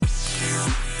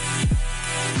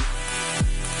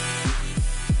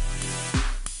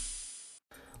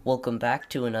Welcome back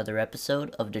to another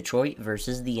episode of Detroit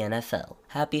versus the NFL.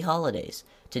 Happy holidays!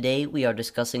 Today we are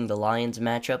discussing the Lions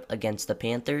matchup against the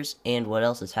Panthers and what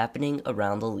else is happening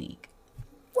around the league.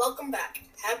 Welcome back.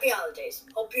 Happy holidays.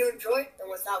 Hope you enjoy, and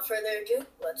without further ado,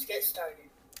 let's get started.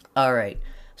 Alright,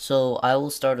 so I will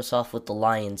start us off with the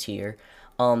Lions here.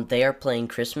 They are playing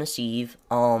Christmas Eve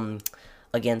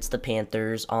against the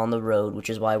Panthers on the road,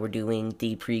 which is why we're doing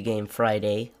the pregame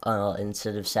Friday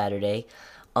instead of Saturday.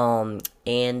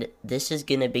 And this is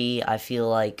going to be, I feel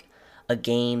like, a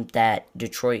game that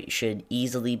Detroit should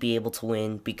easily be able to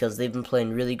win because they've been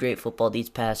playing really great football these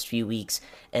past few weeks,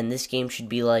 and this game should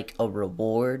be like a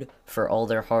reward for all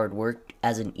their hard work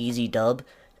as an easy dub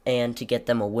and to get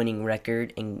them a winning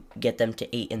record and get them to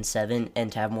 8-7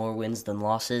 and to have more wins than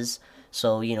losses.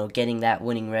 So, getting that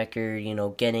winning record,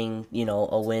 getting,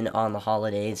 a win on the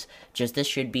holidays, this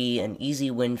should be an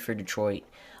easy win for Detroit.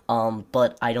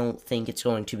 But I don't think it's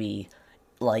going to be,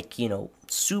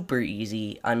 super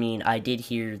easy. I mean, I did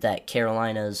hear that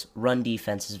Carolina's run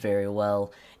defense is very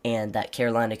well, and that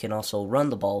Carolina can also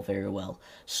run the ball very well.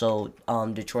 So,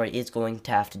 Detroit is going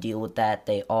to have to deal with that.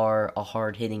 They are a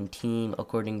hard-hitting team,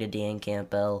 according to Dan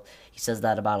Campbell. He says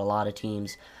that about a lot of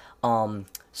teams.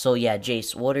 So yeah,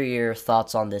 Jace, what are your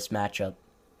thoughts on this matchup?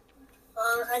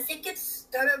 I think it's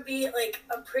gonna be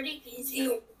a pretty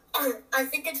easy. I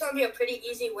think it's gonna be a pretty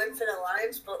easy win for the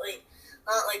Lions, but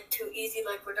not too easy.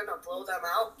 We're gonna blow them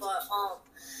out, but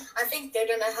I think they're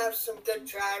gonna have some good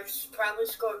drives. Probably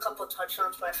score a couple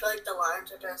touchdowns, but I feel like the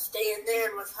Lions are gonna stay in there,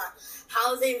 and with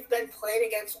how they've been playing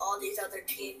against all these other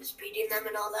teams, beating them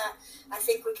and all that, I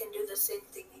think we can do the same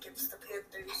thing against the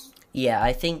Panthers. Yeah,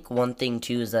 I think one thing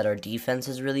too is that our defense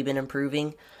has really been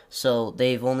improving. So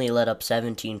they've only let up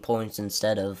 17 points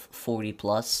instead of 40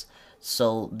 plus.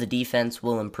 So the defense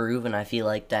will improve, and I feel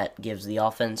like that gives the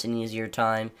offense an easier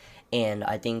time. And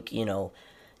I think,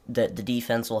 the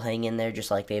defense will hang in there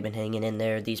just like they've been hanging in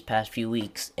there these past few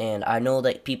weeks. And I know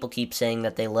that people keep saying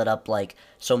that they let up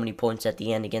so many points at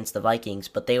the end against the Vikings,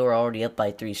 but they were already up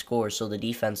by 3 scores, so the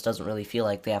defense doesn't really feel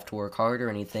like they have to work hard or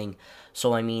anything.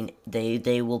 So I mean,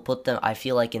 they will put them. I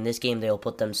feel like in this game they'll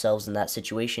put themselves in that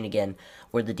situation again,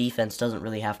 where the defense doesn't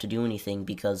really have to do anything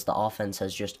because the offense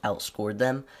has just outscored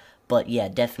them. But yeah,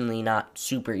 definitely not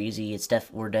super easy.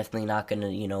 We're definitely not going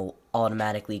to,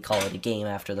 automatically call it a game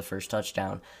after the first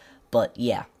touchdown. But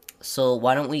yeah, so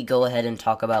why don't we go ahead and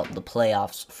talk about the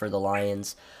playoffs for the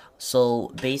Lions.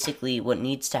 So basically what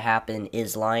needs to happen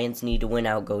is Lions need to win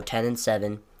out, go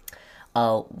 10-7.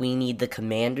 We need the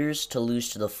Commanders to lose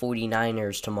to the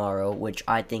 49ers tomorrow, which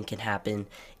I think can happen.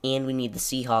 And we need the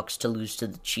Seahawks to lose to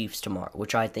the Chiefs tomorrow,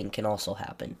 which I think can also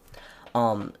happen.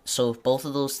 So if both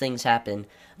of those things happen,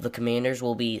 the Commanders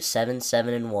will be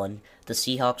 7-1, the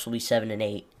Seahawks will be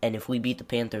 7-8, and if we beat the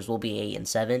Panthers, we'll be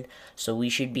 8-7. So we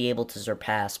should be able to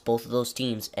surpass both of those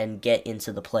teams and get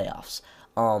into the playoffs.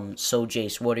 So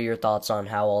Jace, what are your thoughts on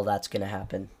how all that's gonna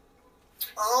happen?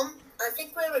 I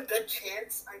think we have a good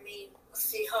chance. I mean,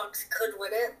 Seahawks could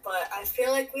win it, but I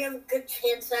feel like we have a good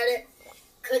chance at it.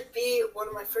 Could be one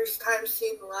of my first times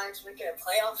seeing the Lions make it a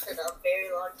playoffs in a very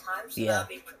long time, so Yeah. that'd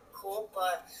be pretty cool.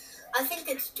 But I think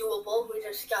it's doable. We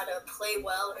just gotta play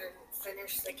well and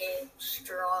finish the game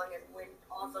strong and win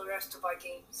all the rest of our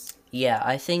games. Yeah,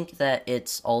 I think that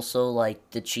it's also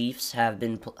the Chiefs have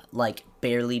been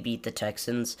barely beat the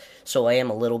Texans, so I am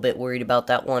a little bit worried about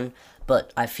that one.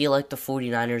 But I feel like the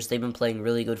 49ers, they've been playing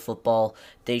really good football.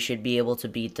 They should be able to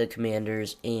beat the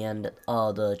Commanders, and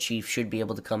the Chiefs should be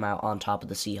able to come out on top of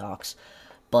the Seahawks.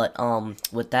 But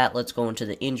with that, let's go into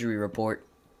the injury report.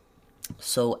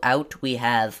 So out we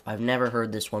have, I've never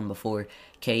heard this one before,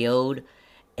 Kayode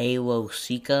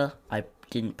Awosika. I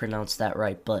didn't pronounce that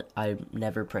right, but I've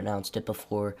never pronounced it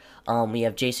before. We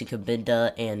have Jason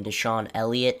Kabinda and Deshaun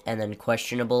Elliott, and then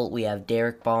questionable, we have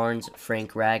Derek Barnes,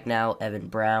 Frank Ragnow, Evan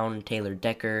Brown, Taylor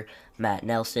Decker, Matt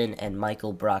Nelson, and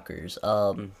Michael Brockers.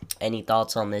 Any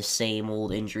thoughts on this same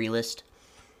old injury list?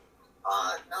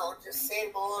 No, just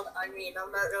same old. I mean,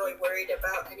 I'm not really worried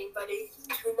about anybody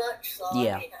too much, so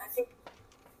Yeah. I mean, I think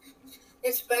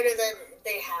it's better than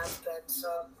they have been,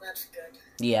 so that's good.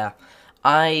 Yeah,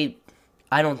 I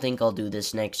don't think I'll do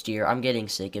this next year. I'm getting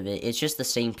sick of it. It's just the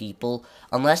same people.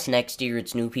 Unless next year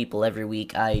it's new people every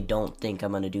week, I don't think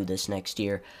I'm going to do this next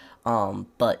year.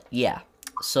 But yeah.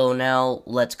 So now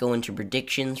let's go into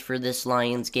predictions for this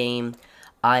Lions game.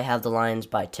 I have the Lions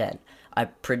by 10. I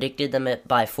predicted them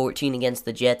by 14 against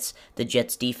the Jets. The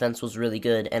Jets' defense was really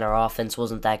good, and our offense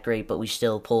wasn't that great, but we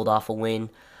still pulled off a win.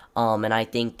 And I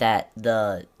think that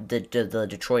the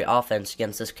Detroit offense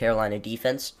against this Carolina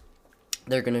defense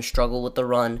They're going to struggle with the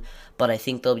run, but I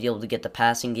think they'll be able to get the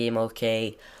passing game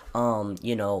okay.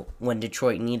 When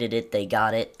Detroit needed it, they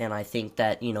got it, and I think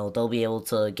that, they'll be able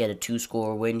to get a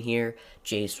two-score win here.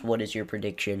 Jace, what is your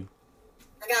prediction?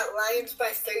 I got Lions by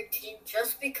 13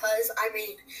 just because,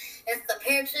 if the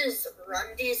Panthers' run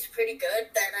D is pretty good,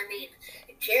 then,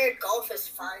 Jared Goff is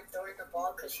fine throwing the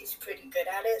ball because he's pretty good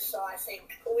at it. So I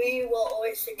think we will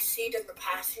always succeed in the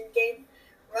passing game.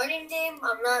 Running game,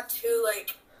 I'm not too,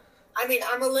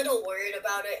 I'm a little worried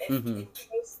about it.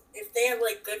 If they have,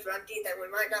 good run D, then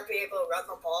we might not be able to run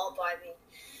the ball. But,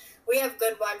 we have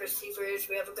good wide receivers.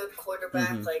 We have a good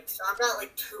quarterback. So I'm not,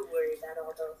 too worried at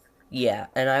all, though. Yeah,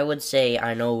 and I would say,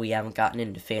 I know we haven't gotten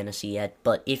into fantasy yet,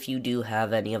 but if you do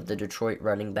have any of the Detroit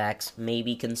running backs,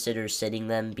 maybe consider sitting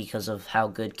them because of how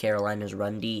good Carolina's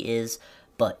run D is.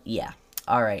 But, yeah.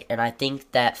 All right, and I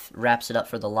think that wraps it up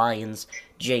for the Lions.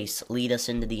 Jace, lead us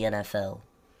into the NFL.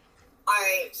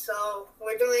 Alright, so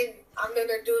I'm going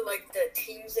to do, the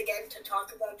teams again to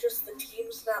talk about just the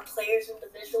teams, not players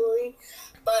individually.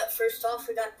 But first off,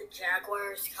 we got the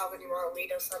Jaguars. Calvin, you want to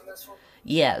lead us on this one?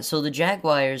 Yeah, so the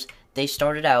Jaguars, they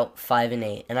started out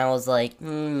 5-8, and I was like,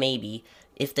 maybe.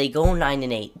 If they go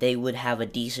 9-8, they would have a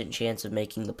decent chance of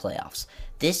making the playoffs.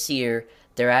 This year,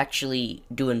 they're actually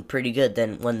doing pretty good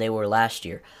than when they were last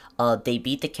year. They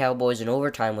beat the Cowboys in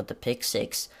overtime with the pick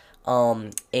six.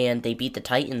 And they beat the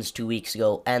Titans 2 weeks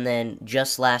ago, and then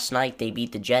just last night they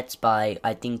beat the Jets by,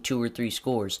 I think, 2 or 3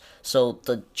 scores. So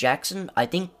the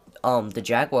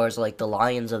Jaguars are like the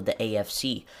Lions of the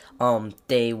AFC.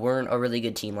 They weren't a really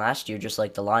good team last year, just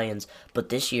like the Lions, but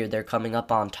this year they're coming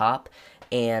up on top,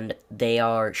 and they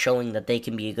are showing that they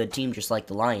can be a good team just like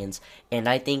the Lions. And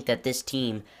I think that this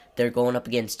team, they're going up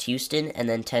against Houston and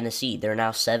then Tennessee. They're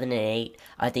now 7-8.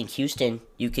 I think Houston,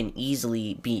 you can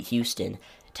easily beat Houston.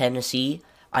 Tennessee,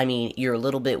 you're a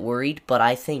little bit worried, but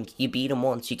I think you beat them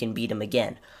once, you can beat them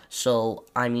again. So,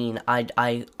 I'm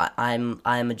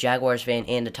a Jaguars fan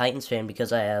and a Titans fan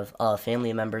because I have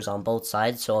family members on both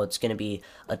sides, so it's going to be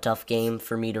a tough game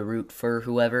for me to root for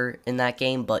whoever in that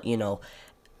game, but,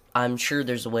 I'm sure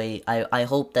there's a way. I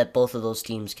hope that both of those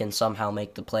teams can somehow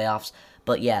make the playoffs,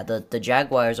 but yeah, the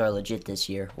Jaguars are legit this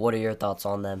year. What are your thoughts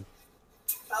on them?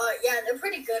 Yeah, they're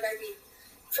pretty good.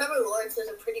 Trevor Lawrence is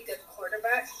a pretty good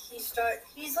quarterback. He's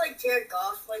like Jared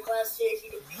Goff. Like last year,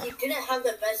 he didn't have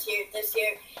the best year. This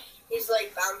year, he's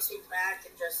bouncing back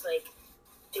and just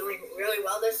doing really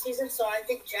well this season. So I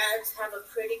think Jags have a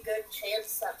pretty good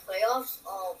chance at playoffs.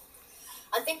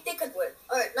 I think they could win,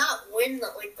 or not win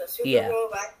the Super Bowl,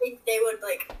 but I think they would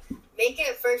make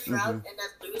it first round and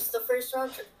then lose the first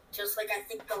round. Just like I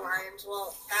think the Lions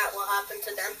will. That will happen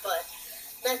to them, but.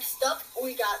 Next up,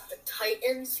 we got the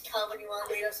Titans. Calvin, you want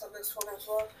to lead us on this one as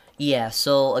well? Yeah,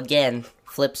 so again,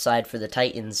 flip side for the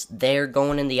Titans, they're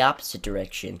going in the opposite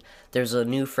direction. There's a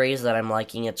new phrase that I'm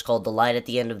liking. It's called the light at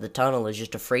the end of the tunnel is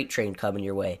just a freight train coming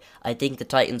your way. I think the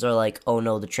Titans are like, oh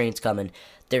no, the train's coming.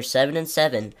 They're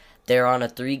 7-7. They're on a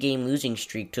 3-game losing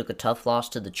streak. Took a tough loss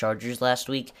to the Chargers last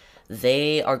week.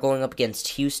 They are going up against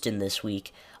Houston this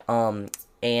week. And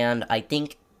I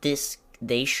think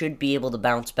they should be able to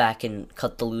bounce back and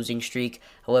cut the losing streak.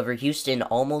 However, Houston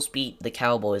almost beat the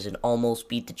Cowboys and almost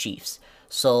beat the Chiefs.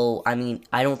 So, I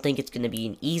don't think it's going to be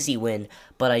an easy win,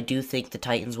 but I do think the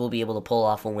Titans will be able to pull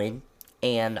off a win.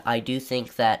 And I do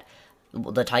think that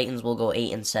the Titans will go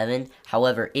 8-7.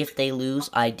 However, if they lose,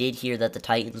 I did hear that the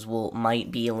Titans might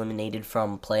be eliminated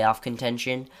from playoff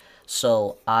contention.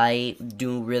 So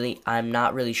I'm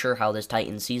not really sure how this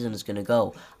Titans season is going to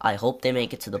go. I hope they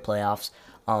make it to the playoffs.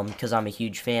 Because I'm a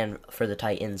huge fan for the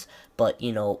Titans, but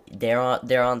they're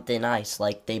on thin ice.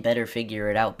 They better figure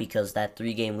it out because that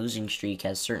 3-game losing streak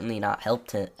has certainly not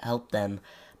helped them.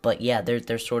 But yeah,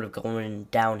 they're sort of going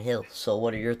downhill. So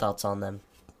what are your thoughts on them?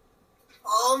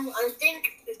 I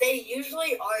think they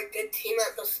usually are a good team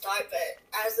at the start,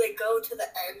 but as they go to the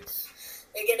end,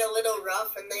 they get a little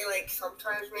rough and they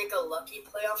sometimes make a lucky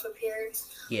playoff appearance.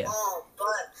 Yeah.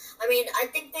 But I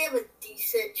think they have a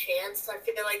decent chance. I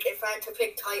feel like if I had to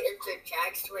pick Titans or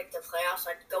Jags to make the playoffs,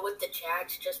 I'd go with the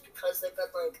Jags just because they've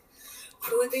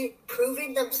been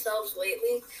proving themselves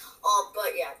lately.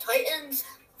 But yeah, Titans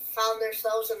found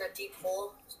themselves in a deep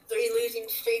hole. 3 losing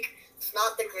streak. It's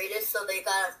not the greatest, so they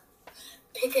gotta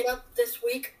pick it up this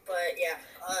week. But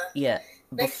yeah.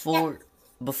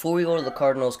 Before we go to the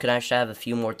Cardinals, can I just have a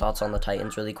few more thoughts on the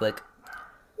Titans really quick?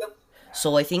 Yep.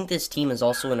 So I think this team is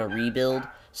also in a rebuild.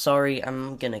 Sorry,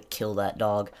 I'm gonna kill that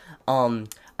dog.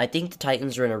 I think the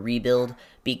Titans are in a rebuild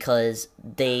because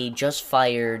they just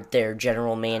fired their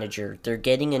general manager. They're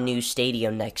getting a new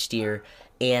stadium next year,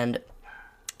 and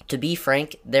to be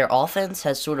frank, their offense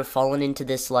has sort of fallen into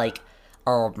this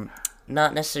um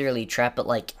not necessarily trap, but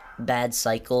like bad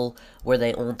cycle where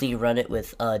they only run it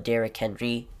with Derrick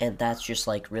Henry, and that's just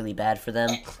like really bad for them.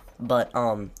 But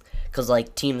because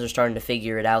like teams are starting to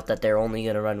figure it out that they're only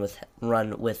gonna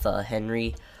run with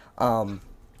Henry, um,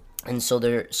 and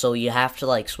so you have to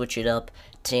like switch it up.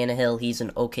 Tannehill, he's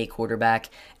an okay quarterback,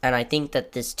 and I think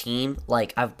that this team,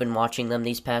 like I've been watching them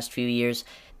these past few years,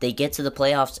 they get to the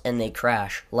playoffs and they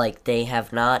crash. Like they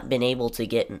have not been able to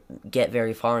get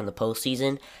very far in the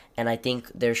postseason, and I think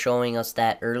they're showing us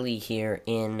that early here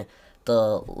in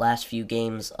the last few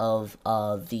games of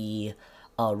the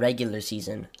regular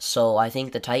season. So I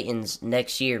think the Titans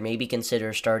next year maybe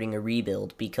consider starting a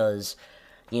rebuild because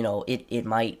it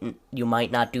might you might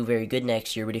not do very good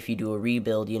next year, but if you do a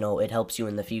rebuild, it helps you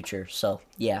in the future. So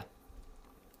yeah.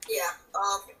 Yeah.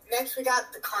 Next we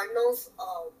got the Cardinals.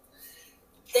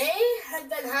 They have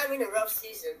been having a rough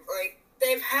season. Like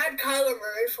they've had Kyler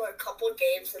Murray for a couple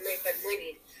games and they've been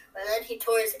winning, but then he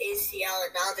tore his ACL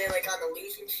and now they're like on a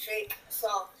losing streak. So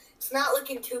it's not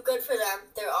looking too good for them.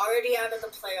 They're already out of the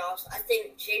playoffs. I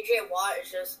think J.J. Watt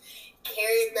is just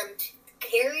carrying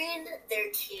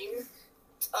their team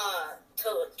to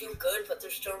do good, but they're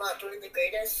still not doing the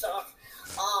greatest. So,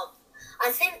 I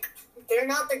think they're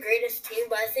not the greatest team,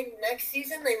 but I think next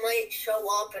season they might show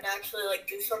up and actually like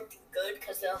do something good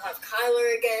because they'll have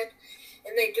Kyler again,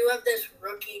 and they do have this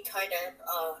rookie tight end,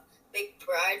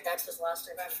 McBride. That's his last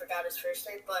name. I forgot his first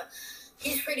name, but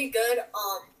he's pretty good.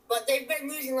 But they've been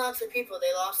losing lots of people.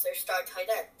 They lost their star tight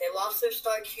end. They lost their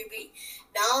star QB.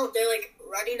 Now they're like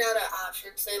running out of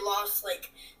options. They lost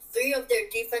like three of their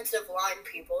defensive line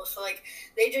people. So, like,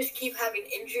 they just keep having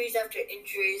injuries after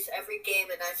injuries every game,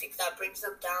 and I think that brings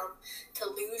them down to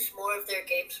lose more of their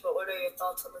games. But what are your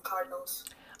thoughts on the Cardinals?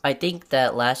 I think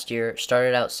that last year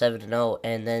started out 7-0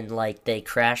 and then like they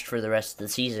crashed for the rest of the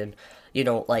season.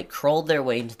 Like crawled their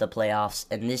way into the playoffs,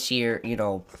 and this year,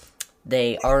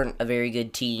 they aren't a very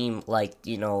good team. Like,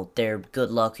 their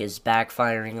good luck is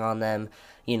backfiring on them.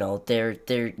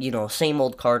 They're same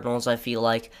old Cardinals, I feel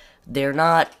like. They're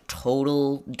not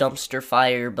total dumpster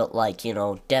fire, but like,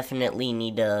 definitely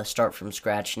need to start from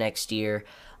scratch next year.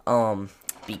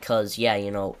 Because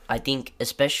yeah, I think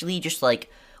especially just like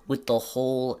with the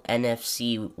whole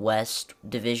NFC West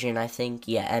division, I think.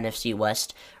 Yeah, NFC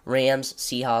West. Rams,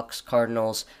 Seahawks,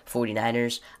 Cardinals,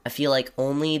 49ers. I feel like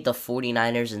only the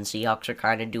 49ers and Seahawks are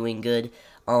kind of doing good.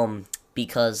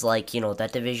 Because like, that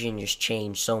division just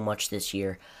changed so much this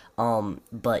year.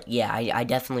 But yeah, I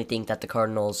definitely think that the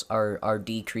Cardinals are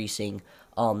decreasing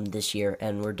this year,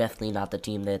 and we're definitely not the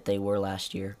team that they were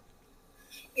last year.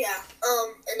 Yeah.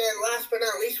 And then last but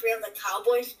not least, we have the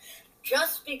Cowboys.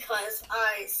 Just because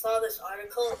I saw this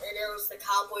article and it was the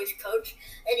Cowboys coach,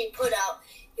 and he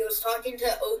was talking to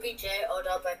OBJ,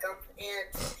 Odell Beckham,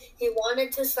 and he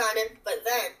wanted to sign him, but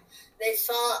then they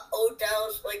saw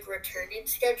Odell's like returning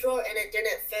schedule and it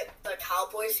didn't fit the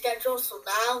Cowboys schedule. So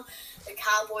now the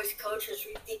Cowboys coach is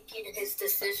rethinking his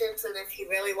decisions and if he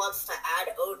really wants to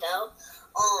add Odell.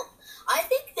 I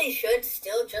think they should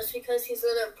still, just because he's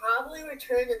gonna probably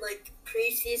return in like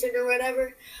preseason or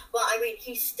whatever. But I mean,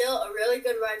 he's still a really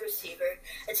good wide receiver.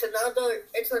 It's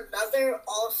another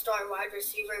all-star wide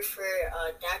receiver for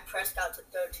Dak Prescott to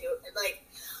throw to. And like,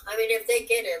 I mean, if they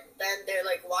get him, then their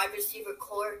like wide receiver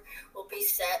core will be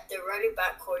set. Their running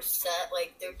back core set.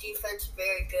 Like their defense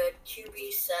very good.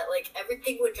 QB set. Like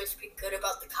everything would just be good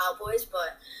about the Cowboys.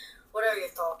 But what are your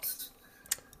thoughts?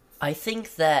 I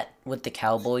think that with the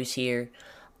Cowboys here,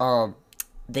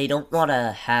 they don't want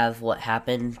to have what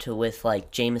happened to with like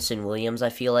Jamison Williams. I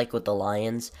feel like with the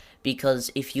Lions,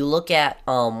 because if you look at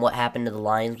what happened to the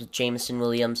Lions with Jamison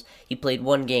Williams, he played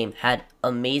one game, had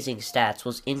amazing stats,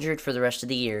 was injured for the rest of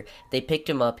the year. They picked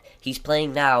him up. He's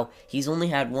playing now. He's only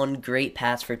had one great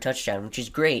pass for a touchdown, which is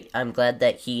great. I'm glad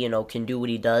that he can do what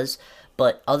he does.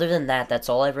 But other than that, that's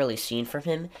all I've really seen from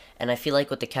him. And I feel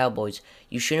like with the Cowboys,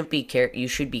 you should be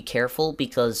careful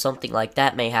because something like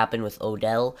that may happen with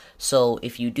Odell. So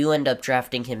if you do end up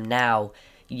drafting him now,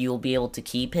 you'll be able to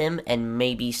keep him and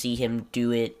maybe see him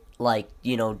do it like,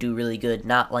 do really good.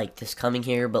 Not like this coming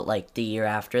year, but like the year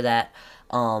after that.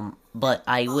 But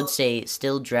I would say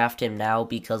still draft him now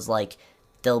because like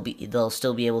they'll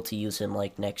still be able to use him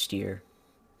like next year.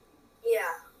 Yeah.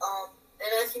 And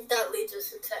I think that leads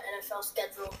us into NFL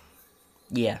schedule.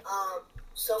 Yeah.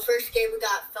 So first game we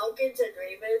got Falcons and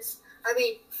Ravens. I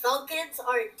mean, Falcons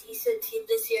are a decent team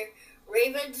this year.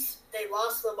 Ravens, they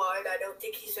lost Lamar, and I don't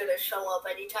think he's going to show up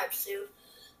anytime soon.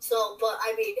 So, but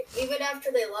I mean, even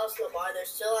after they lost Lamar, they're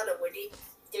still on a winning.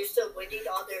 They're still winning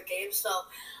all their games. So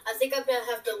I think I'm going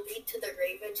to have to lead to the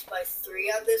Ravens by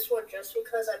 3 on this one, just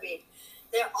because, I mean,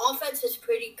 their offense is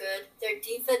pretty good. Their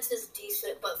defense is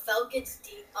decent, but Falcons'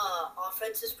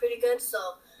 offense is pretty good. So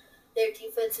their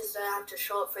defense is gonna have to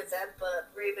show up for them. But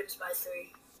Ravens by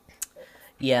 3.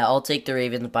 Yeah, I'll take the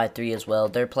Ravens by 3 as well.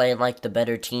 They're playing like the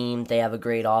better team. They have a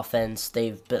great offense.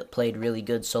 They've played really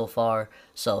good so far.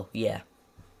 So, yeah.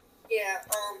 Yeah.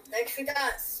 Next we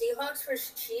got Seahawks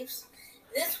versus Chiefs.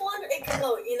 This one it can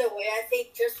go either way. I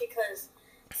think just because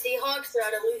Seahawks are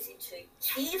on a losing streak.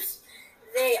 Chiefs,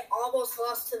 they almost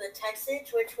lost to the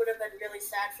Texans, which would have been really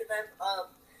sad for them.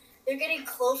 They're getting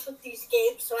close with these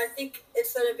games, so I think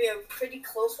it's going to be a pretty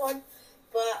close one.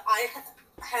 But I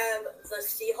have the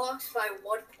Seahawks by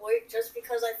 1 point just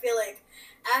because I feel like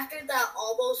after that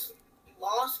almost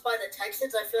loss by the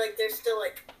Texans, I feel like they're still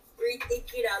like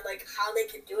rethinking on like how they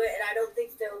can do it, and I don't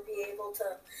think they'll be able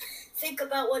to think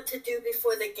about what to do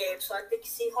before the game. So I think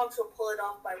Seahawks will pull it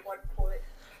off by 1 point.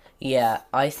 Yeah,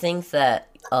 I think that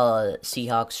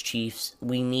Seahawks Chiefs,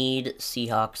 we need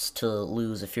Seahawks to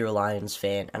lose if you're a Lions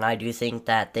fan, and I do think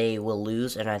that they will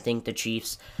lose, and I think the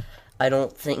Chiefs, I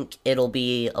don't think it'll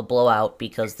be a blowout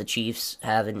because the Chiefs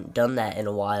haven't done that in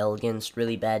a while against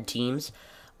really bad teams.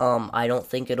 I don't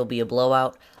think it'll be a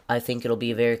blowout. I think it'll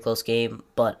be a very close game,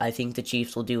 but I think the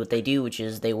Chiefs will do what they do, which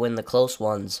is they win the close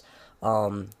ones.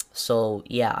 So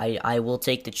yeah, I will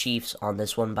take the Chiefs on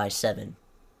this one by 7.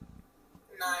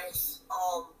 Nice.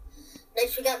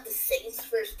 Next we got the Saints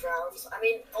versus Browns. I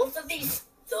mean, both of these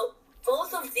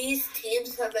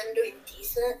teams have been doing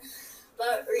decent,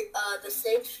 but the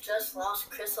Saints just lost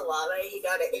Chris Olave. He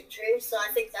got an injury, so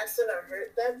I think that's gonna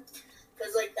hurt them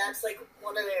because that's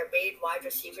one of their main wide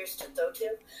receivers to throw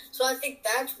to. So I think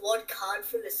that's one con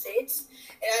for the Saints,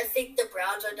 and I think the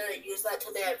Browns are gonna use that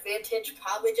to their advantage.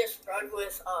 Probably just run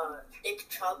with Nick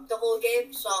Chubb the whole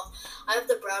game. So I have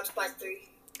the Browns by 3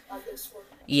 on this one.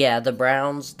 Yeah, the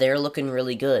Browns, they're looking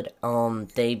really good.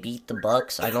 They beat the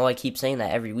Bucks. I know I keep saying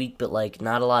that every week, but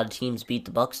not a lot of teams beat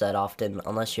the Bucks that often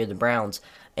unless you're the Browns.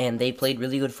 And they played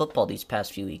really good football these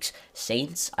past few weeks.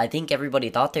 Saints, I think everybody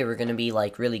thought they were going to be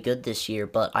really good this year,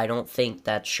 but I don't think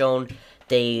that's shown.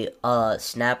 They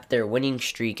snapped their winning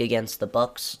streak against the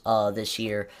Bucks this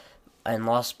year and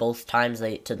lost both times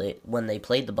when they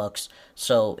played the Bucks.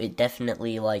 So it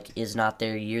definitely is not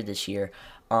their year this year.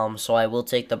 So I will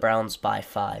take the Browns by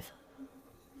 5.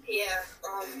 Yeah.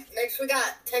 Next we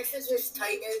got Texans versus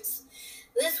Titans.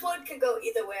 This one could go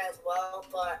either way as well,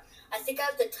 but I think I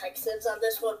have the Texans on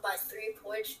this one by 3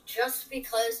 points just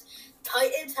because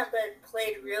Titans have been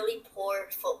played really poor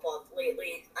football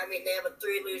lately. I mean, they have a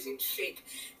 3 losing streak.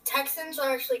 Texans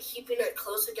are actually keeping it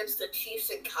close against the Chiefs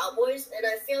and Cowboys, and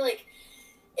I feel like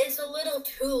it's a little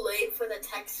too late for the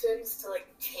Texans to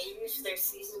change their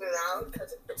season around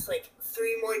because it's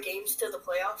 3 more games to the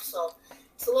playoffs, so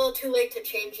it's a little too late to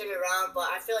change it around. But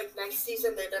I feel like next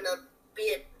season they're gonna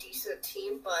be a decent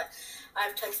team. But I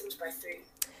have Texans by 3.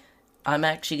 I'm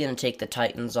actually going to take the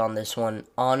Titans on this one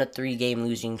on a 3-game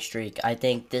losing streak. I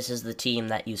think this is the team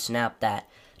that you snap that.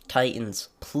 Titans,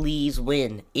 please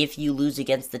win. If you lose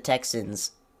against the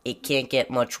Texans, it can't get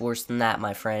much worse than that,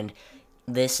 my friend.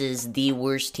 This is the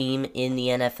worst team in the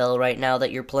NFL right now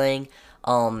that you're playing.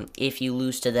 If you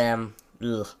lose to them,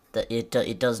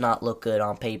 it does not look good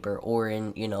on paper or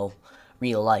in,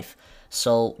 real life.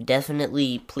 So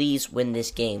definitely, please win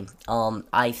this game.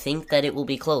 I think that it will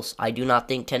be close. I do not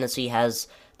think Tennessee has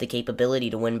the capability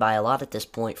to win by a lot at this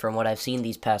point from what I've seen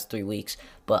these past 3 weeks.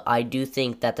 But I do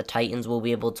think that the Titans will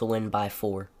be able to win by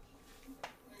 4.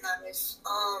 Nice.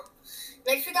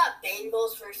 Next we got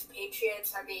Bengals versus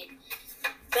Patriots. I mean,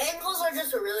 Bengals are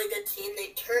just a really good team.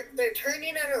 They're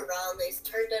turning it around. They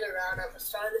turned it around at the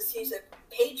start of the season.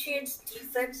 Patriots'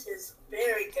 defense is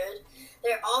very good.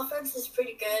 Their offense is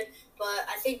pretty good, but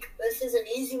I think this is an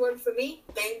easy one for me.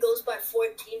 Bengals by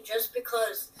 14, just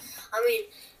because, I mean,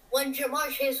 when Jamar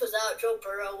Chase was out, Joe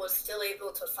Burrow was still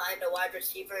able to find a wide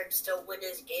receiver and still win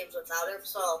his games without him.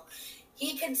 So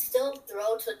he can still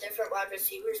throw to different wide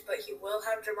receivers, but he will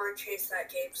have Jamar Chase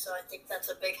that game. So I think that's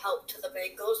a big help to the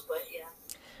Bengals, but yeah.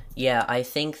 Yeah, I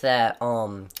think that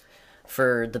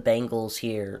for the Bengals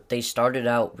here, they started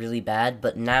out really bad,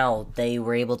 but now they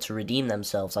were able to redeem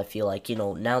themselves. I feel like,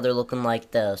 now they're looking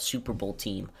like the Super Bowl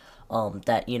team.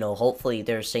 That, hopefully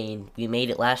they're saying, we made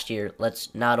it last year,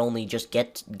 let's not only just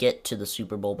get to the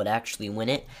Super Bowl, but actually win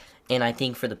it. And I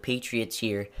think for the Patriots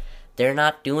here, they're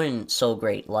not doing so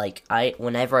great.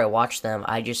 Whenever I watch them,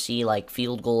 I just see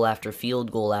field goal after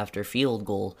field goal after field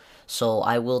goal. So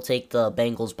I will take the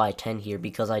Bengals by 10 here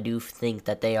because I do think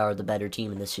that they are the better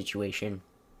team in this situation.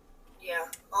 Yeah.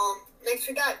 Next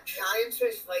we got Giants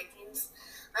versus Vikings.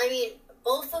 I mean,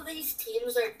 both of these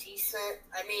teams are decent.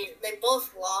 I mean, they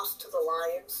both lost to the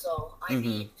Lions, so, I Mm-hmm.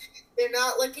 mean, they're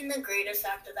not looking the greatest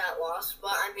after that loss.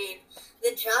 But, I mean,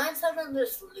 the Giants have been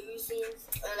just losing,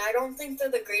 and I don't think they're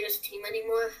the greatest team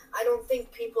anymore. I don't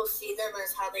think people see them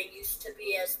as how they used to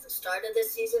be as the start of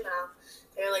this season. Now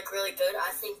they're, like, really good.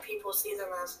 I think people see them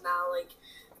as now, like,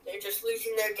 they're just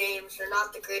losing their games. They're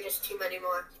not the greatest team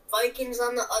anymore. Vikings,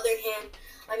 on the other hand,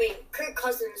 I mean, Kirk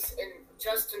Cousins and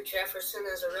Justin Jefferson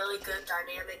is a really good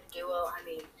dynamic duo. I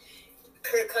mean,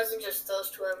 Kirk Cousins just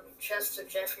throws to him. Justin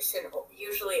Jefferson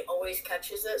usually always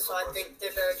catches it, so I think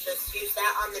they're going to just use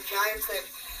that on the Giants, and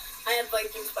I have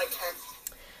Vikings by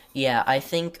 10. Yeah, I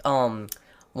think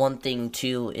one thing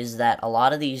too is that a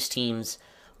lot of these teams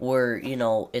were,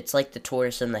 it's like the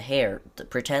tortoise and the hare.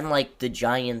 Pretend like the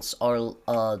Giants are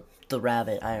the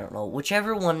rabbit, I don't know.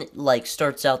 Whichever one like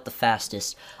starts out the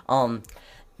fastest.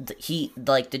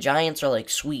 The Giants are like,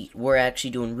 sweet, we're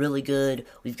actually doing really good.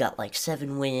 We've got like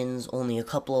 7 wins, only a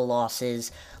couple of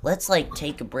losses. Let's like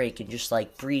take a break and just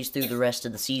like breeze through the rest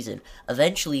of the season.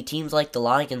 Eventually teams like the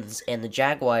Lions and the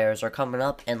Jaguars are coming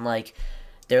up, and like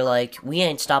they're like, we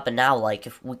ain't stopping now, like,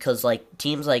 because like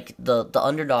teams like the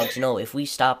underdogs know if we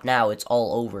stop now it's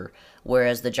all over.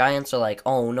 Whereas the Giants are like,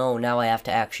 oh no, now I have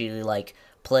to actually like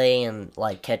play and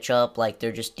like catch up, like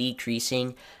they're just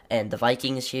decreasing. And the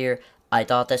Vikings here, I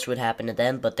thought this would happen to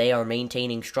them, but they are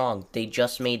maintaining strong. They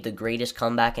just made the greatest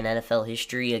comeback in NFL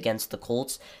history against the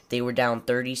Colts. They were down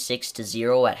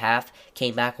 36-0 at half,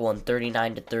 came back, won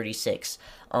 39-36.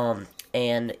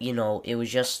 And it was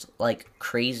just like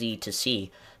crazy to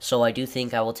see. So I do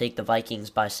think I will take the Vikings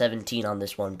by 17 on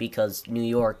this one because New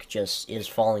York just is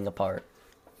falling apart.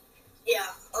 Yeah.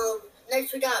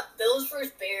 Next we got Bills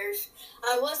versus Bears.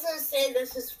 I was going to say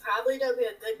this is probably going to be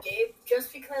a good game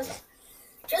just because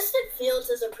Justin Fields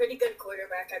is a pretty good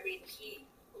quarterback. I mean, he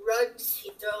runs,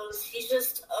 he throws. He's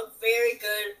just a very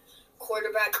good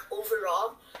quarterback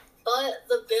overall. But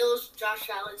the Bills, Josh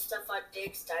Allen, Stephon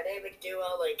Diggs, dynamic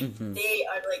duo, like, Mm-hmm. they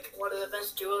are, like, one of the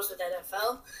best duos in the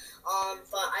NFL.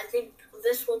 But I think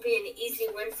this will be an easy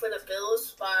win for the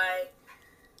Bills by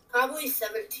probably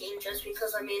 17, just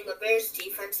because, I mean, the Bears'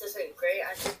 defense isn't great.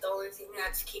 I think the only thing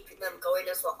that's keeping them going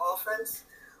is the offense.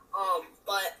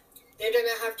 But they're going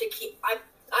to have to keep...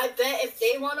 I bet if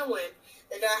they want to win,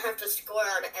 they're going to have to score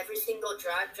on every single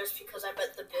drive just because I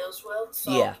bet the Bills will.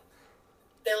 So, Yeah,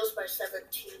 Bills by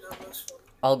 17 on this one.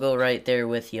 I'll go right there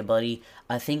with you, buddy.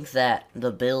 I think that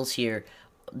the Bills here,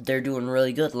 they're doing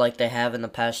really good like they have in the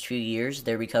past few years.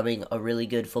 They're becoming a really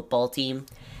good football team.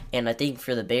 And I think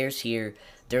for the Bears here,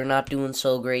 they're not doing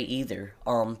so great either.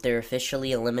 They're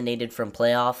officially eliminated from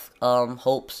playoff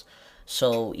hopes.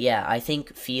 So yeah, I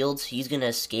think Fields, he's gonna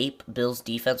escape. Bills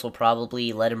defense will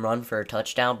probably let him run for a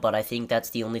touchdown, but I think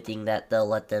that's the only thing that they'll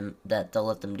let them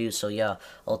do. So yeah,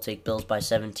 I'll take Bills by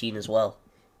 17 as well.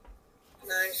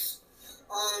 Nice.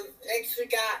 Next we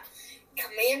got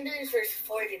Commanders versus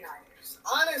 49ers.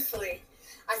 Honestly,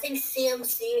 I think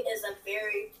CMC is a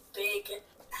very big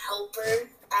helper.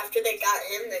 After they got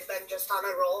him, they've been just on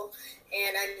a roll.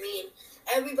 And I mean,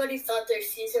 everybody thought their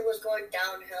season was going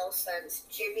downhill since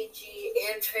Jimmy G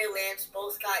and Trey Lance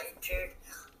both got injured.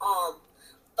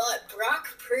 But Brock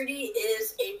Purdy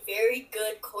is a very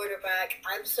good quarterback.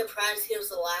 I'm surprised he was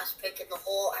the last pick in the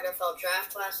whole NFL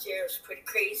draft last year. It was pretty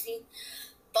crazy.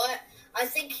 But I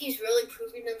think he's really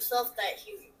proving himself that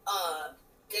he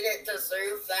didn't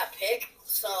deserve that pick.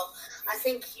 So I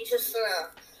think he's just going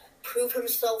to prove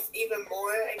himself even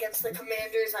more against the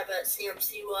Commanders. I bet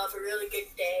CMC will have a really good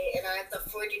day, and I have the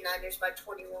 49ers by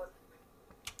 21.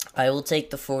 I will take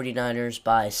the 49ers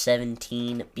by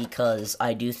 17 because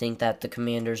I do think that the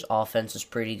Commanders' offense is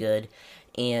pretty good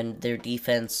and their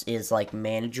defense is like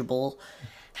manageable.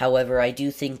 However, I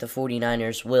do think the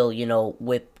 49ers will,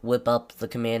 whip up the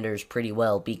Commanders pretty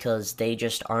well because they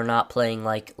just are not playing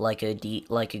like a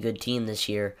good team this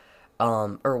year.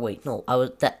 Or wait, no,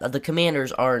 the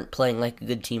Commanders aren't playing like a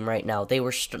good team right now.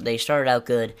 They started out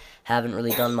good, haven't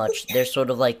really done much. They're sort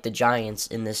of like the Giants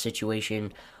in this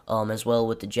situation, as well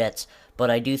with the Jets.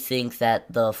 But I do think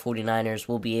that the 49ers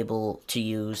will be able to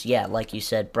use, yeah, like you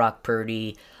said, Brock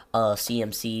Purdy,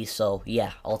 CMC. So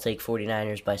yeah, I'll take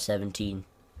 49ers by 17.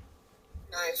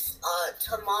 Nice.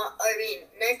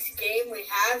 Next game we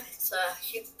have, it's a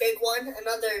huge, big one.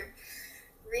 Another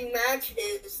rematch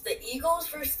is the Eagles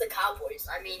versus the Cowboys.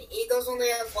 I mean, Eagles only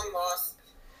have one loss,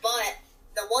 but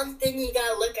the one thing you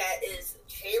gotta look at is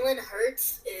Jalen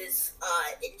Hurts is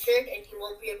injured and he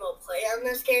won't be able to play on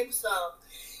this game. So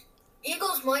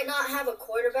Eagles might not have a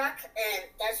quarterback, and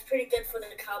that's pretty good for the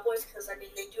Cowboys because, I mean,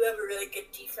 they do have a really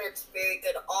good defense, very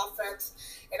good offense.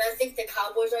 And I think the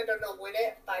Cowboys are going to win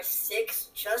it by 6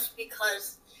 just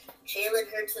because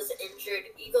Jalen Hurts is injured.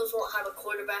 Eagles won't have a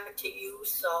quarterback to use,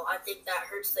 so I think that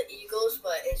hurts the Eagles,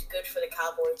 but it's good for the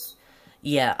Cowboys.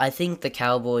 Yeah, I think the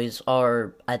Cowboys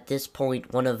are, at this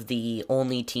point, one of the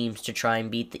only teams to try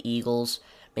and beat the Eagles,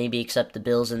 maybe except the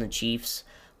Bills and the Chiefs.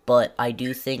 But I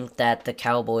do think that the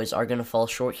Cowboys are going to fall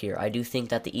short here. I do think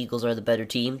that the Eagles are the better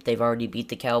team. They've already beat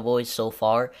the Cowboys so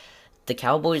far. The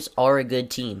Cowboys are a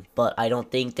good team, but I don't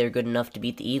think they're good enough to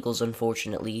beat the Eagles,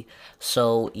 unfortunately.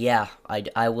 So, yeah,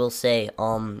 I will say,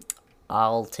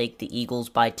 I'll take the Eagles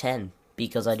by 10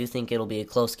 because I do think it'll be a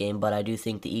close game, but I do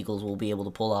think the Eagles will be able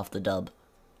to pull off the dub.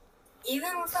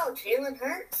 Even without Jalen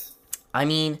Hurts? I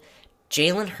mean,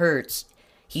 Jalen Hurts,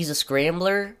 he's a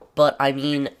scrambler, but I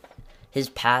mean, his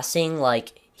passing,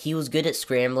 like, he was good at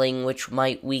scrambling, which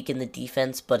might weaken the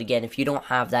defense, but again, if you don't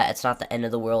have that, it's not the end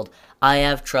of the world. I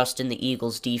have trust in the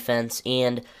Eagles' defense,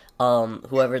 and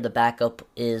whoever the backup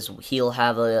is, he'll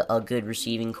have a good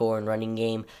receiving core and running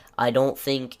game. I don't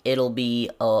think it'll be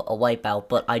a wipeout,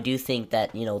 but I do think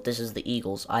that, this is the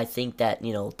Eagles. I think that,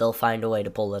 they'll find a way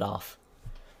to pull it off.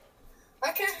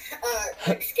 Okay,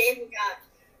 next game we got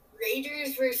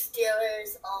Raiders versus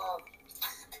Steelers.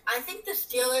 I think the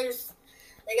Steelers,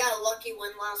 they got a lucky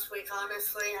win last week,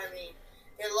 honestly. I mean,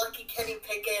 they're lucky Kenny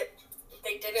Pickett.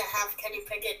 They didn't have Kenny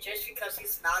Pickett just because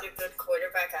he's not a good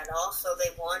quarterback at all, so they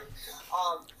won.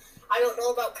 I don't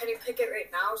know about Kenny Pickett right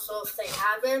now, so if they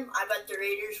have him, I bet the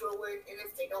Raiders will win. And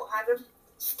if they don't have him,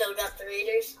 still got the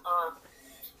Raiders.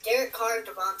 Derek Carr and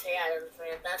Devontae Adams,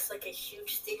 man, that's like a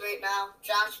huge thing right now.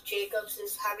 Josh Jacobs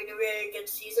is having a really good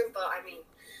season, but I mean,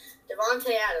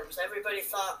 Devontae Adams, everybody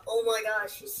thought, oh my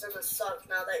gosh, he's going to suck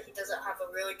now that he doesn't have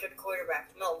a really good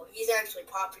quarterback. No, he's actually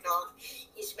popping off.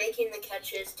 He's making the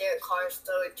catches. Derek Carr is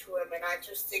throwing to him, and I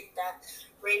just think that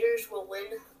Raiders will win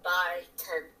by 10.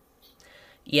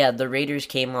 Yeah, the Raiders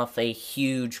came off a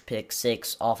huge pick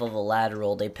six off of a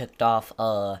lateral. They picked off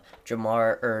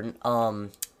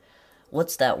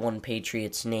what's that one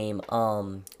Patriots name?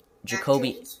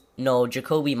 Jacoby. No,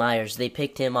 Jacoby Myers. They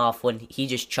picked him off when he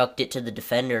just chucked it to the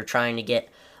defender trying to get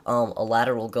a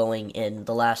lateral going in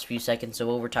the last few seconds of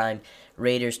overtime.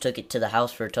 Raiders took it to the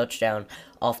house for a touchdown.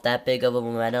 Off that big of a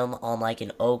momentum on like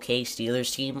an okay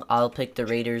Steelers team, I'll pick the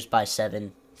Raiders by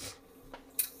 7.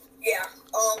 Yeah.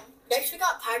 Next we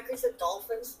got Packers and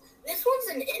Dolphins. This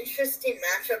one's an interesting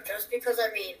matchup just because,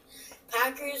 I mean,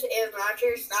 Packers and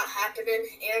Rodgers not happening.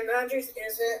 Aaron Rodgers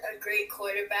isn't a great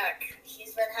quarterback.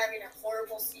 He's been having a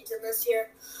horrible season this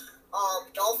year.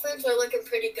 Dolphins are looking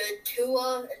pretty good.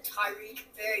 Tua and Tyreek,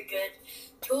 very good.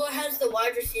 Tua has the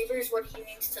wide receivers when he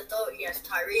needs to throw. He has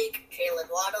Tyreek, Jalen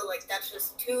Waddle. Like, that's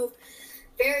just 2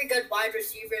 very good wide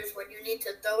receivers when you need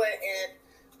to throw it. And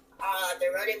the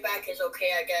running back is okay,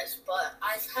 I guess. But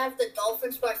I have the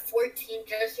Dolphins by 14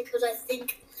 just because I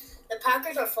think the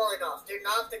Packers are falling off. They're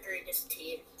not the greatest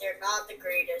team. They're not the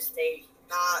greatest. They're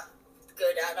not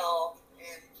good at all.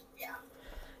 And, yeah.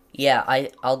 Yeah,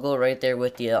 I'll go right there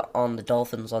with you on the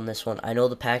Dolphins on this one. I know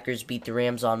the Packers beat the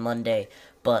Rams on Monday,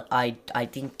 but I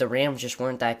think the Rams just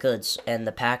weren't that good, and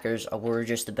the Packers were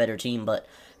just the better team. But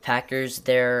Packers,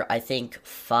 they're, I think,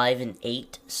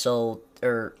 5-8, so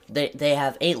they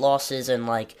have 8 losses and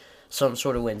like some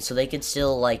sort of win, so they could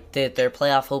still like their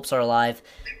playoff hopes are alive.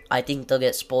 I think they'll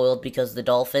get spoiled because the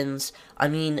Dolphins, I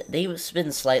mean, they've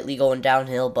been slightly going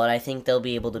downhill, but I think they'll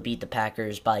be able to beat the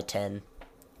Packers by 10.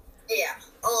 Yeah.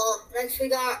 Next we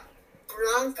got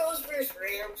Broncos versus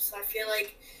Rams. I feel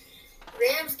like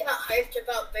Rams got hyped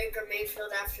about Baker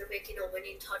Mayfield after making a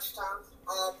winning touchdown.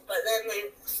 But then they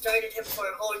started him for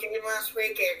a whole game last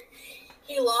week and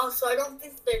he lost, so I don't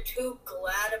think they're too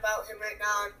glad about him right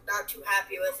now. I'm not too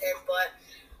happy with him, but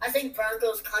I think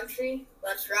Broncos country,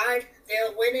 let's ride.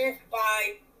 They'll win it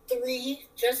by 3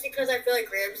 just because I feel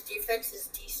like Rams defense is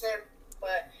decent,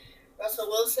 but Russell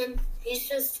Wilson, he's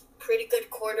just pretty good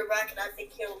quarterback, and I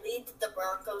think he'll lead the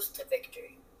Broncos to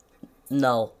victory.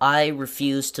 No, I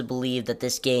refuse to believe that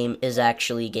this game is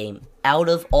actually a game. Out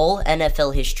of all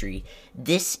NFL history,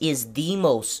 this is the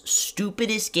most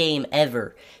stupidest game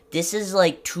ever. This is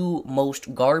like 2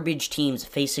 most garbage teams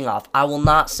facing off. I will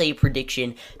not say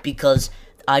prediction because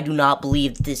I do not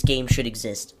believe that this game should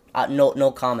exist.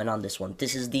 No comment on this one.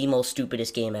 This is the most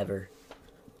stupidest game ever.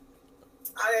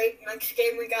 Alright, next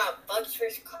game we got Bucks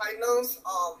versus Cardinals.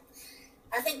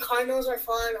 I think Cardinals are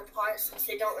falling apart since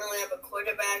they don't really have a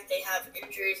quarterback. They have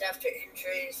injuries after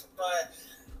injuries. But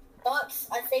Bucks,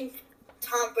 I think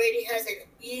Tom Brady has an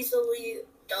easily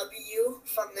W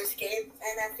from this game,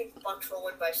 and I think Bucks will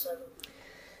win by 7.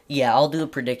 Yeah, I'll do a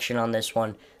prediction on this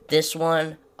one. This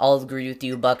one, I'll agree with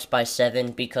you, Bucks by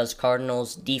 7, because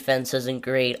Cardinals' defense isn't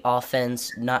great,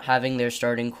 offense, not having their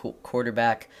starting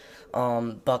quarterback.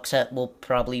 Bucks will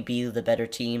probably be the better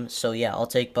team, so yeah, I'll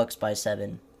take Bucks by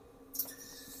 7.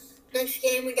 Next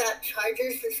game, we got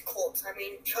Chargers versus Colts. I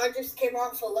mean, Chargers came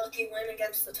off a lucky win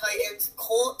against the Titans.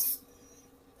 Colts,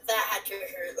 that had to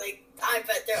hurt. Like, I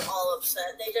bet they're all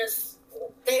upset.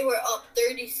 They were up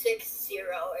 36-0,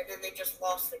 and then they just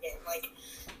lost the game. Like,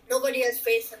 nobody has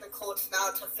faith in the Colts now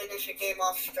to finish a game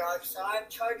off strong. So I have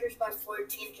Chargers by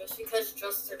 14 just because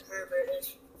Justin Herbert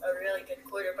is a really good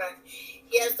quarterback.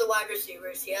 He has the wide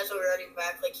receivers. He has a running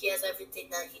back. Like, he has everything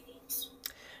that he needs.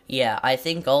 Yeah, I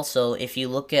think also if you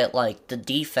look at like the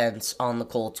defense on the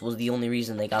Colts was the only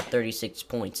reason they got 36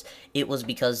 points. It was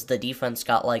because the defense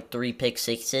got like 3 pick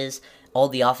sixes. All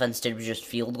the offense did was just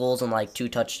field goals and like 2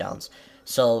 touchdowns.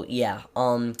 So yeah,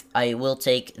 I will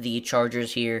take the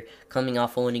Chargers here, coming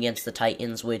off a win against the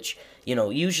Titans, which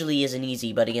usually isn't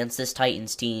easy, but against this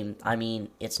Titans team, I mean,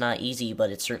 it's not easy, but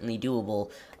it's certainly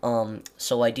doable.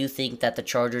 So I do think that the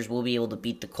Chargers will be able to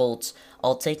beat the Colts.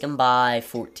 I'll take them by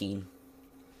 14.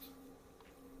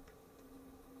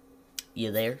 You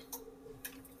there?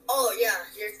 Oh, yeah,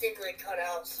 your thing cut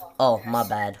out. So Oh, my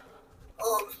bad.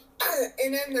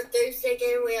 And then the Thursday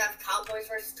game, we have Cowboys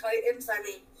versus Titans. I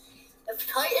mean, if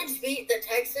Titans beat the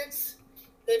Texans,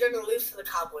 they're going to lose to the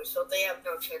Cowboys, so they have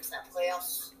no chance at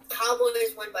playoffs.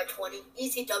 Cowboys win by 20.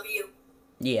 Easy W.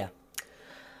 Yeah.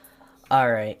 All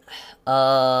right.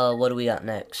 What do we got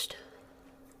next?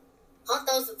 I thought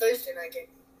that was the Thursday night game.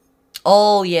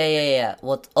 Oh, yeah.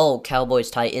 What? Oh, Cowboys,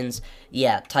 Titans.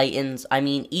 Yeah, Titans. I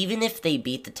mean, even if they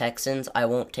beat the Texans, I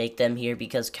won't take them here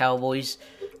because Cowboys,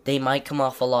 they might come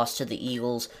off a loss to the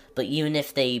Eagles, but even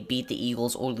if they beat the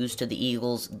Eagles or lose to the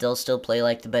Eagles, they'll still play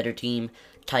like the better team.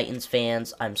 Titans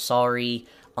fans, I'm sorry.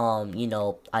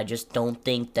 I just don't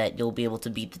think that you'll be able to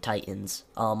beat the Titans.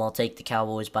 I'll take the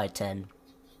Cowboys by 10.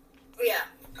 Yeah.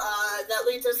 That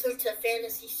leads us into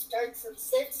fantasy starts and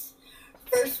sits.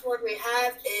 First one we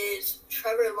have is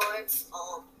Trevor Lawrence.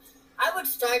 I would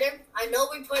start him. I know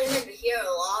we put him here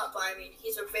a lot, but I mean,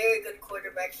 he's a very good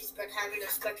quarterback. He's been having a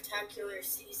spectacular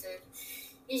season.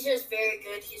 He's just very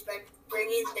good. He's been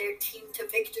bringing their team to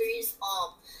victories.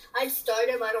 I'd start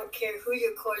him. I don't care who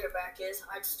your quarterback is.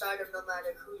 I'd start him no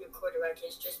matter who your quarterback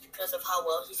is, just because of how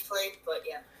well he's played. But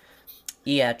yeah.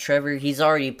 Yeah, Trevor, he's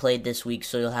already played this week,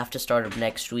 so you'll have to start him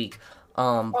next week.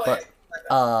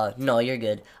 No, you're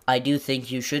good. I do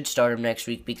think you should start him next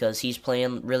week because he's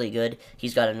playing really good.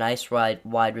 He's got a nice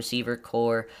wide receiver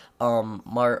core.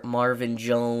 Marvin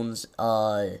Jones,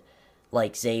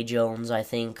 like Zay Jones, I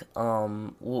think.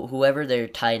 Whoever their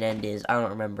tight end is, I don't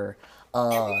remember.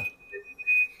 What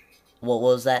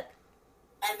was that?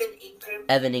 Evan Ingram.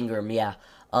 Evan Ingram, yeah.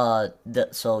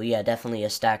 So yeah, definitely a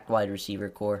stacked wide receiver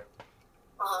core.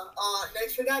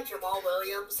 Next we got Jamal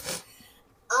Williams.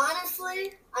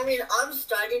 Honestly, I mean, I'm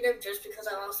starting him just because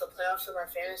I lost the playoffs in my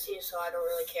fantasy, so I don't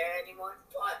really care anymore.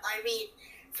 But, I mean,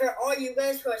 for all you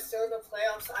guys who are still in the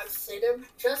playoffs, I'd sit him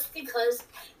just because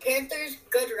Panthers,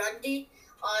 good run D.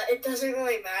 It doesn't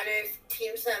really matter if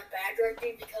teams have bad run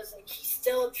D because, like, he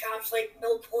still drops, like,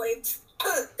 no points.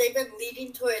 They've been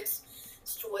leading towards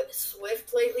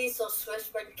Swift lately, so Swift's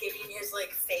been getting his,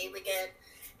 like, fame again.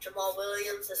 Jamal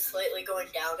Williams is slightly going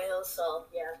downhill, so,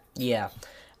 yeah. Yeah.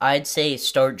 I'd say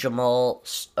start Jamal,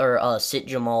 or sit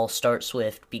Jamal, start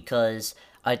Swift, because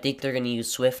I think they're going to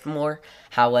use Swift more.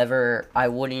 However, I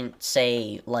wouldn't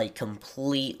say, like,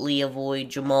 completely avoid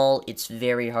Jamal. It's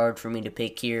very hard for me to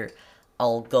pick here.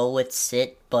 I'll go with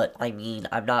sit, but, I mean,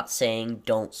 I'm not saying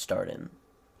don't start him.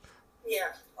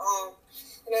 Yeah.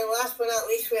 And then last but not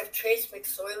least, we have Trace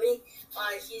McSorley.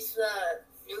 He's the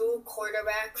new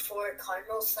quarterback for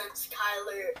Cardinals since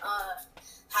Kyler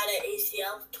had an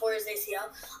ACL, tore his ACL.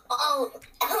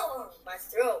 My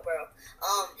throat, bro.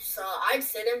 So I'd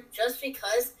sit him just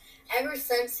because ever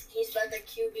since he's been the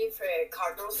QB for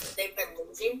Cardinals, they've been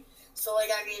losing. So,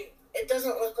 like, I mean, it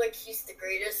doesn't look like he's the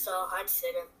greatest, so I'd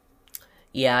sit him.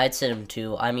 Yeah, I'd sit him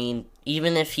too. I mean,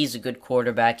 even if he's a good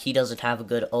quarterback, he doesn't have a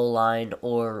good O-line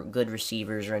or good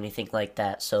receivers or anything like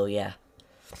that, so yeah.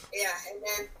 Yeah, and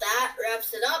then that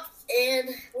wraps it up. And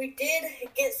we did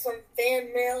get some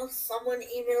fan mail. Someone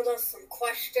emailed us some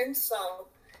questions, so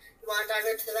you want to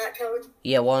dive into that, Kevin?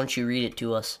 Yeah, why don't you read it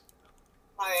to us?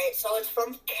 Alright, so it's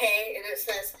from Kay, and it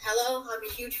says, "Hello, I'm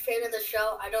a huge fan of the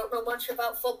show. I don't know much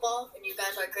about football, and you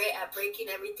guys are great at breaking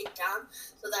everything down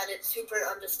so that it's super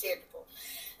understandable.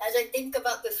 As I think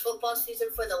about this football season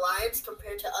for the Lions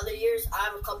compared to other years, I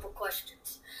have a couple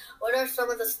questions. What are some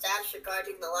of the stats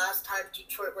regarding the last time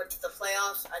Detroit went to the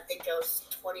playoffs? I think it was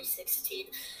 2016.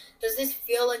 Does this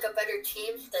feel like a better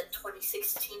team than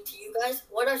 2016 to you guys?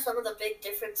 What are some of the big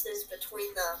differences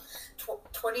between the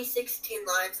 2016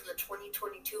 Lions and the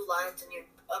 2022 Lions in your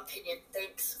opinion?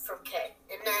 Thanks, from Kay.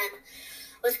 And then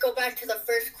let's go back to the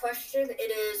first question.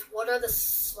 It is, what are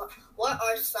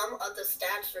some of the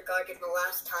stats regarding the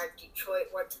last time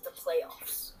Detroit went to the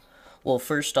playoffs? Well,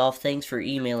 first off, thanks for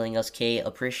emailing us, Kate.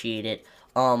 Appreciate it.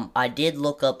 I did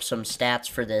look up some stats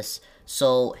for this.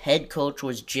 So, head coach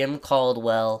was Jim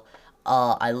Caldwell.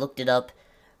 I looked it up.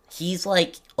 He's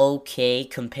like okay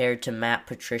compared to Matt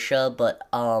Patricia, but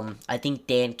I think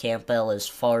Dan Campbell is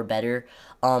far better.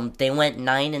 They went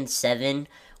 9-7,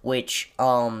 which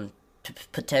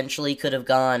potentially could have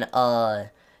gone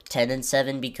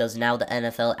 10-7 because now the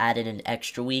NFL added an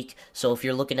extra week. So if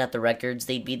you're looking at the records,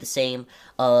 they'd be the same.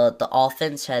 The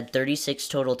offense had 36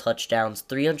 total touchdowns,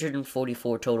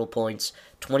 344 total points,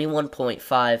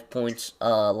 21.5 points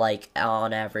like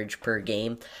on average per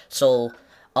game. So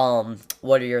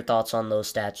what are your thoughts on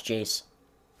those stats, Jace?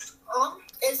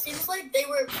 It seems like they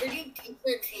were a pretty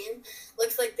decent team.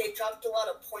 Looks like they dropped a lot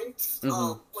of points,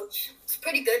 which is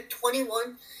pretty good.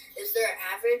 21 is their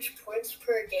average points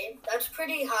per game. That's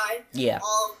pretty high. Yeah.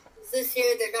 This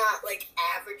year they're not like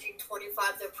averaging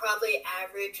 25. They're probably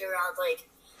average around like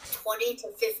 20 to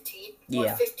 15 or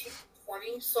 15 to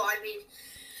 20. So I mean,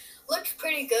 looks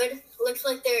pretty good. Looks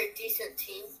like they're a decent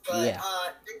team. But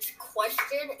the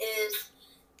question is,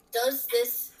 does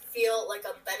this feel like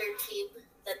a better team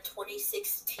than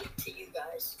 2016 to you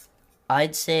guys?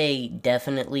 I'd say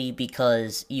definitely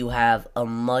because you have a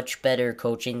much better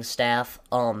coaching staff.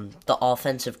 The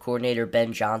offensive coordinator,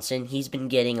 Ben Johnson, he's been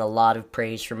getting a lot of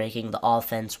praise for making the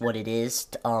offense what it is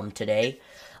today.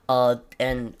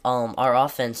 And our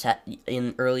offense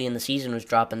early in the season was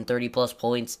dropping 30-plus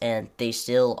points, and they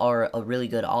still are a really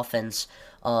good offense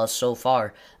so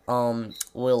far.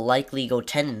 Will likely go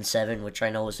 10-7, which I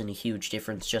know isn't a huge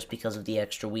difference just because of the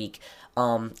extra week.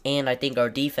 And I think our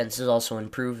defense is also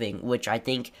improving, which I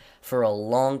think for a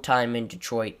long time in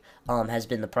Detroit has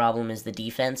been the problem is the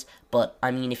defense. But,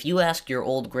 I mean, if you ask your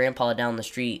old grandpa down the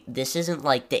street, this isn't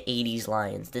like the 80s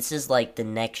Lions. This is like the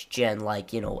next gen,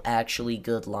 like, actually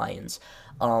good Lions.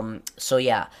 So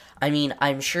yeah, I mean,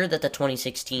 I'm sure that the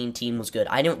 2016 team was good.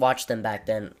 I didn't watch them back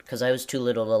then because I was too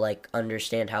little to, like,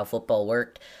 understand how football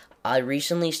worked. I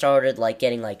recently started, like,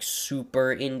 getting, like,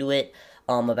 super into it,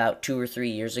 about 2 or 3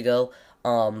 years ago.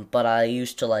 But I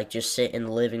used to, like, just sit in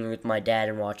the living room with my dad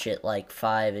and watch it, like,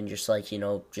 5 and just, like,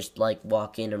 just, like,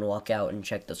 walk in and walk out and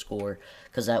check the score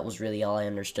because that was really all I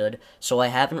understood. So I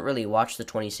haven't really watched the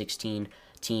 2016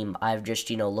 team. I've just,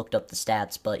 looked up the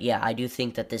stats. But, yeah, I do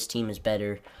think that this team is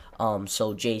better.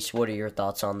 So, Jace, what are your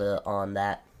thoughts on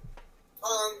that?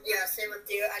 Yeah, same with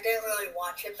you. I didn't really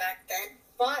watch it back then.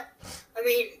 But, I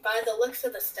mean, by the looks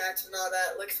of the stats and all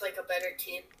that, it looks like a better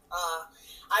team.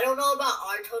 I don't know about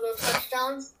our total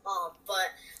touchdowns,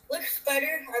 but looks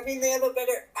better. I mean, they have a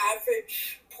better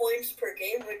average points per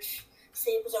game, which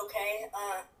seems okay.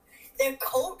 Their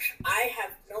coach, I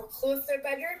have no clue if they're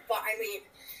better, but I mean,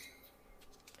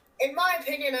 in my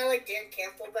opinion, I like Dan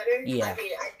Campbell better. Yeah. I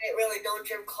mean, I didn't really know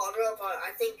Jim Caldwell, but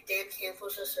I think Dan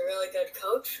Campbell's just a really good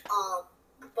coach.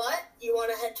 But you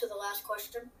want to head to the last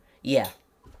question? Yeah.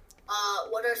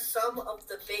 What are some of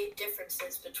the big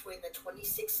differences between the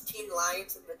 2016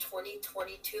 Lions and the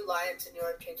 2022 Lions, in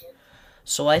your opinion?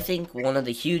 So I think one of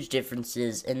the huge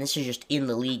differences, and this is just in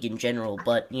the league in general,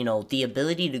 but, the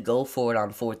ability to go for it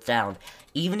on 4th down.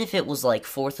 Even if it was like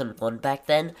 4th and 1 back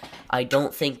then, I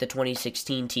don't think the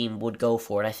 2016 team would go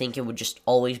for it. I think it would just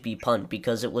always be punt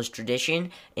because it was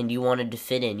tradition and you wanted to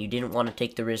fit in. You didn't want to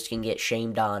take the risk and get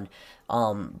shamed on.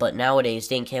 But nowadays,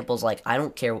 Dan Campbell's like, I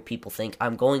don't care what people think.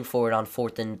 I'm going for it on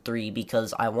 4th and 3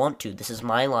 because I want to. This is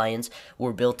my Lions.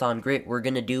 We're built on grit. We're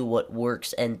going to do what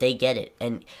works, and they get it.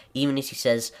 And even if he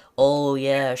says, oh,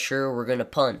 yeah, sure, we're going to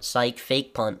punt, psych,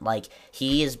 fake punt, like,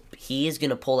 he is going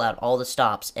to pull out all the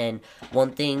stops. And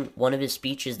one of his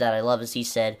speeches that I love is he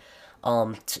said,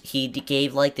 he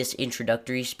gave, like, this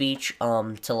introductory speech,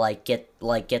 to,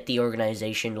 get the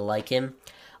organization to like him.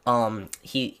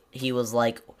 He was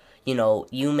like,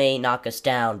 you may knock us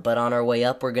down, but on our way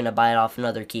up, we're going to bite off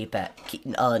another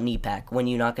knee pack. When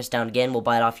you knock us down again, we'll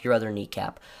bite off your other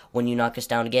kneecap. When you knock us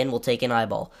down again, we'll take an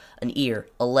eyeball, an ear,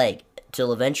 a leg,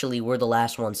 till eventually we're the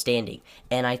last one standing.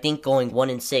 And I think going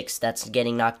 1-6, that's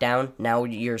getting knocked down. Now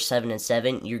you're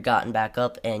 7-7, you're gotten back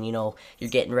up, and, you're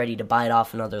getting ready to bite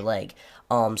off another leg.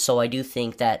 So I do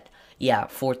think that, yeah,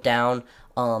 4th down,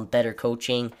 better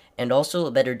coaching, and also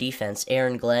a better defense.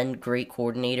 Aaron Glenn, great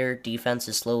coordinator. Defense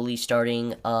is slowly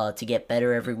starting to get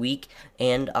better every week,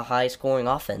 and a high-scoring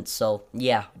offense. So,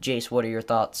 yeah, Jace, what are your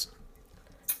thoughts?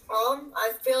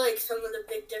 I feel like some of the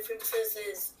big differences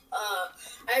is,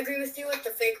 I agree with you with the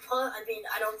fake punt. I mean,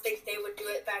 I don't think they would do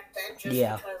it back then just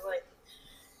because, like,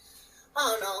 I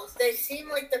don't know. They seem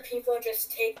like the people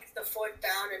just take the fourth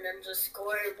down and then just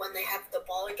score when they have the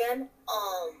ball again.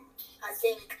 I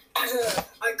think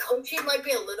our coaching might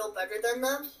be a little better than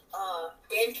them.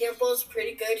 Dan Campbell's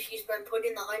pretty good. He's been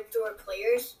putting the hype through our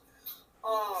players.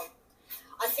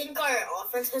 I think our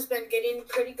offense has been getting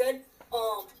pretty good.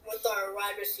 With our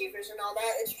wide receivers and all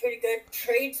that, it's pretty good.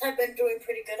 Trades have been doing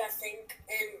pretty good, I think.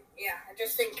 And yeah, I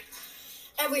just think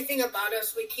everything about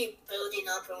us, we keep building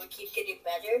up and we keep getting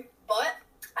better. But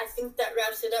I think that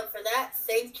wraps it up for that.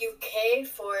 Thank you, Kay,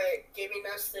 for giving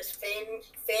us this fan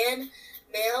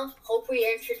mail. Hope we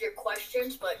answered your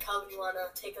questions, but Calvin, you want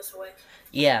to take us away?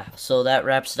 Yeah, so that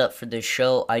wraps it up for this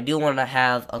show. I do want to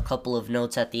have a couple of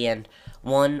notes at the end.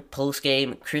 One,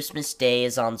 post-game, Christmas Day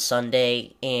is on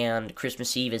Sunday, and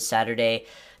Christmas Eve is Saturday.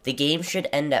 The game should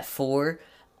end at 4.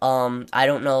 I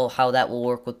don't know how that will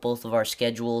work with both of our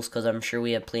schedules, because I'm sure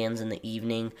we have plans in the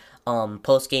evening.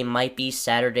 Post-game might be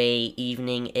Saturday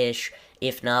evening-ish.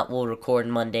 If not, we'll record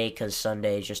Monday, because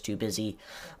Sunday is just too busy.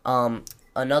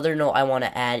 Another note I want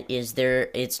to add is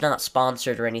it's not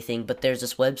sponsored or anything, but there's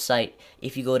this website.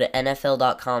 If you go to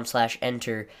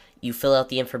nfl.com/enter, you fill out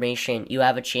the information, you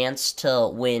have a chance to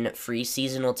win free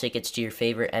seasonal tickets to your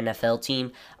favorite NFL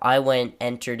team. I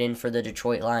entered in for the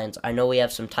Detroit Lions. I know we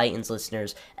have some Titans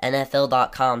listeners.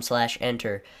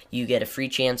 nfl.com/enter. You get a free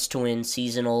chance to win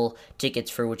seasonal tickets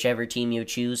for whichever team you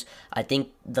choose. I think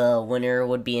the winner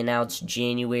would be announced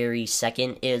January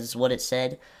 2nd is what it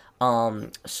said.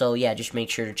 So yeah, just make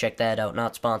sure to check that out.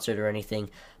 Not sponsored or anything.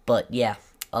 But yeah,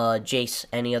 Jace,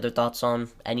 any other thoughts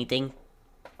on anything?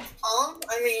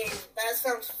 I mean, that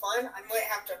sounds fun. I might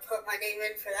have to put my name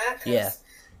in for that. Yeah.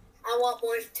 I want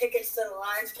more tickets to the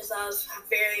Lions because that was a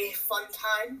very fun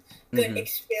time, good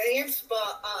experience.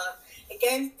 But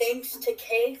again, thanks to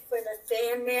Kay for the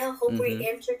fan mail. Hope we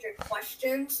answered your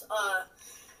questions.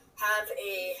 Have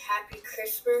a happy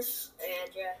Christmas,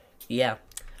 and yeah. Yeah.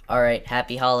 All right.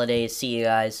 Happy holidays. See you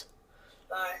guys.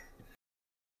 Bye.